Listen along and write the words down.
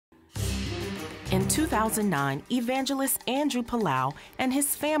In 2009, evangelist Andrew Palau and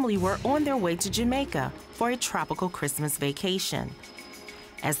his family were on their way to Jamaica for a tropical Christmas vacation.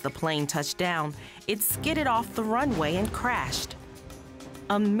 As the plane touched down, it skidded off the runway and crashed.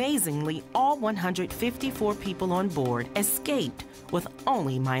 Amazingly, all 154 people on board escaped with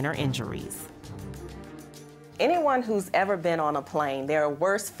only minor injuries. Anyone who's ever been on a plane, their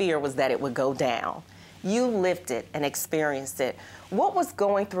worst fear was that it would go down. You lived it and experienced it. What was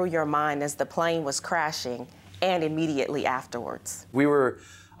going through your mind as the plane was crashing and immediately afterwards? We were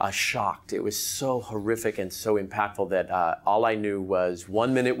shocked. It was so horrific and so impactful that all I knew was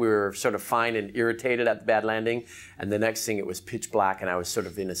 1 minute we were sort of fine and irritated at the bad landing, and the next thing it was pitch black, and I was sort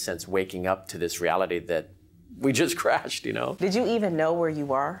of, in a sense, waking up to this reality that we just crashed, you know. Did you even know where you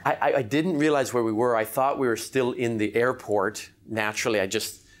were? I didn't realize where we were. I thought we were still in the airport. Naturally, I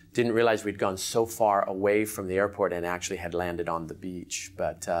just didn't realize we'd gone so far away from the airport and actually had landed on the beach.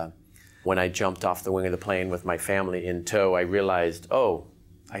 But when I jumped off the wing of the plane with my family in tow, I realized, oh,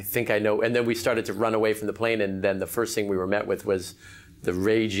 I think I know. And then we started to run away from the plane, and then the first thing we were met with was the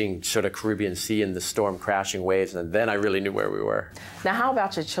raging sort of Caribbean Sea and the storm crashing waves, and then I really knew where we were. Now, how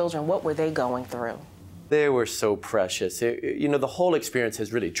about your children? What were they going through? They were so precious. You know, the whole experience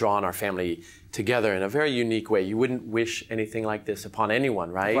has really drawn our family together in a very unique way. You wouldn't wish anything like this upon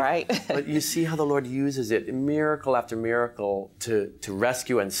anyone, right? Right. But you see how the Lord uses it, miracle after miracle, to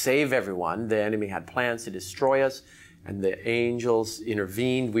rescue and save everyone. The enemy had plans to destroy us, and the angels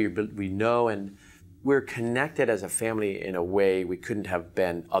intervened, we know, and we're connected as a family in a way we couldn't have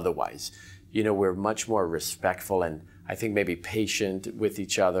been otherwise. You know, we're much more respectful and I think maybe patient with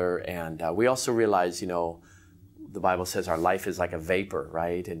each other, and we also realize, you know, the Bible says our life is like a vapor,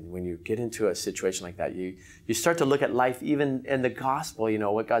 right? And when you get into a situation like that, you start to look at life, even in the gospel, you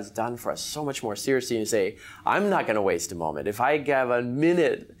know, what God's done for us, so much more seriously, and you say, I'm not going to waste a moment. If I have a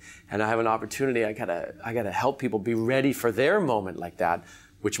minute and I have an opportunity, I gotta help people be ready for their moment like that,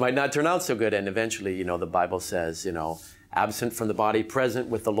 which might not turn out so good. And eventually, you know, the Bible says, you know, absent from the body, present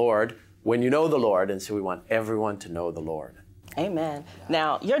with the Lord, when you know the Lord. And so we want everyone to know the Lord. Amen.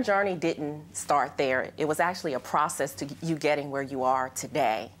 Now, your journey didn't start there. It was actually a process to you getting where you are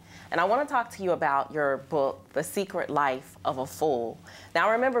today. And I want to talk to you about your book, The Secret Life of a Fool. Now,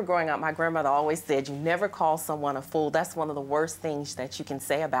 I remember growing up, my grandmother always said, you never call someone a fool. That's one of the worst things that you can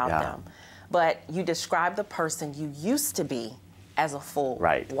say about them. But you describe the person you used to be as a fool.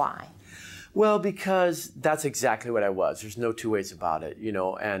 Right. Why? Well, because that's exactly what I was. There's no two ways about it, you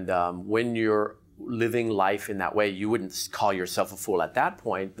know. And when you're living life in that way, you wouldn't call yourself a fool at that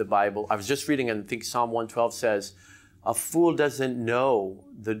point. The Bible, I was just reading, and I think Psalm 112 says, a fool doesn't know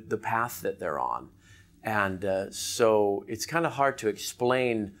the path that they're on. And so it's kind of hard to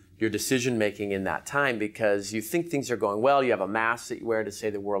explain your decision making in that time, because you think things are going well. You have a mask that you wear to say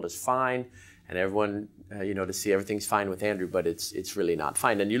the world is fine, and everyone, you know, to see everything's fine with Andrew, but it's really not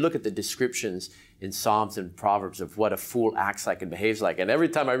fine. And you look at the descriptions in Psalms and Proverbs of what a fool acts like and behaves like, and every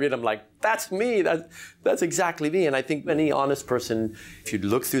time I read them, I'm like, that's me, that's exactly me. And I think any honest person, if you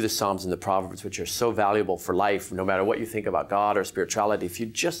look through the Psalms and the Proverbs, which are so valuable for life, no matter what you think about God or spirituality, if you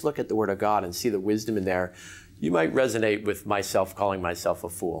just look at the Word of God and see the wisdom in there, you might resonate with myself calling myself a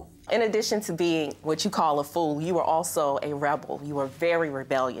fool. In addition to being what you call a fool, you were also a rebel. You were very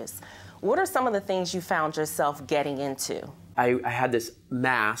rebellious. What are some of the things you found yourself getting into? I had this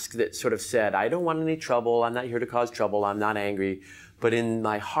mask that sort of said, I don't want any trouble, I'm not here to cause trouble, I'm not angry. But in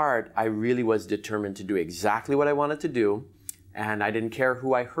my heart, I really was determined to do exactly what I wanted to do, and I didn't care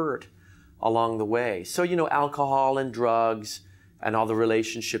who I hurt along the way. So, you know, alcohol and drugs and all the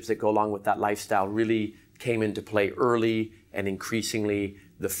relationships that go along with that lifestyle really came into play early and increasingly.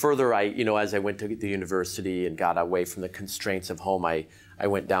 The further you know, as I went to the university and got away from the constraints of home, I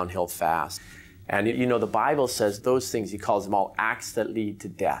went downhill fast. And, you know, the Bible says those things, he calls them all acts that lead to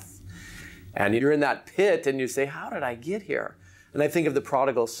death. And you're in that pit and you say, how did I get here? And I think of the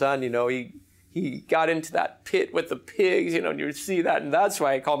prodigal son, you know, he got into that pit with the pigs, you know, and you see that, and that's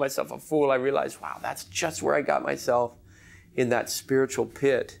why I call myself a fool. I realized, wow, that's just where I got myself, in that spiritual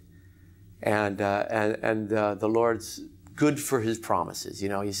pit. And the Lord's good for his promises. You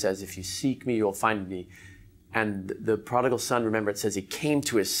know, he says, if you seek me, you'll find me. And the prodigal son, remember, it says he came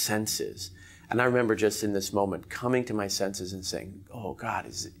to his senses. And I remember just in this moment coming to my senses and saying, oh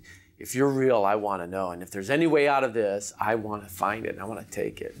God, if you're real, I want to know. And if there's any way out of this, I want to find it and I want to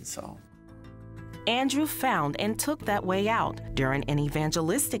take it. And so Andrew found and took that way out during an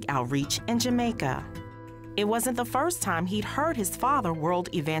evangelistic outreach in Jamaica. It wasn't the first time he'd heard his father, world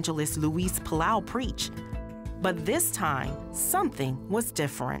evangelist Luis Palau, preach. But this time, something was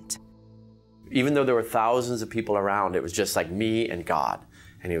different. Even though there were thousands of people around, it was just like me and God.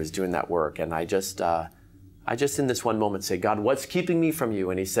 and he was doing that work. And I just in this one moment said, God, what's keeping me from you?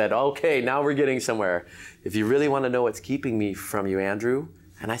 And he said, okay, now we're getting somewhere. If you really want to know what's keeping me from you, Andrew.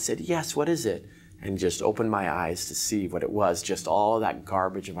 And I said, yes, what is it? And just opened my eyes to see what it was, just all of that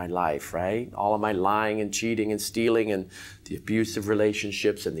garbage in my life, right? All of my lying and cheating and stealing and the abusive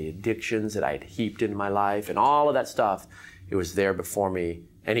relationships and the addictions that I had heaped into my life and all of that stuff. It was there before me.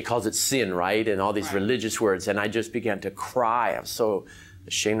 And he calls it sin, right? And all these religious words. And I just began to cry. I was so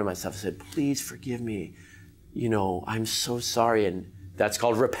ashamed of myself. I said, please forgive me. You know, I'm so sorry. And that's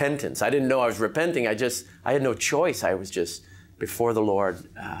called repentance. I didn't know I was repenting. I had no choice. I was just before the Lord,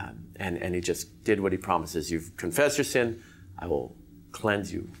 and he just did what he promises. You've confessed your sin, I will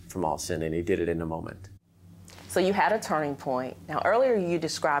cleanse you from all sin. And he did it in a moment. So you had a turning point. Now, earlier you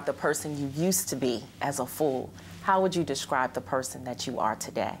described the person you used to be as a fool. How would you describe the person that you are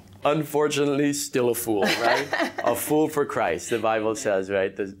today? Unfortunately, still a fool, right? A fool for Christ, the Bible says,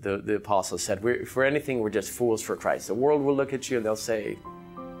 right? The apostle said, for anything, we're just fools for Christ. The world will look at you and they'll say,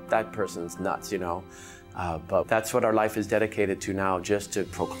 that person's nuts, you know? But that's what our life is dedicated to now, just to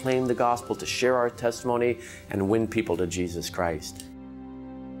proclaim the gospel, to share our testimony, and win people to Jesus Christ.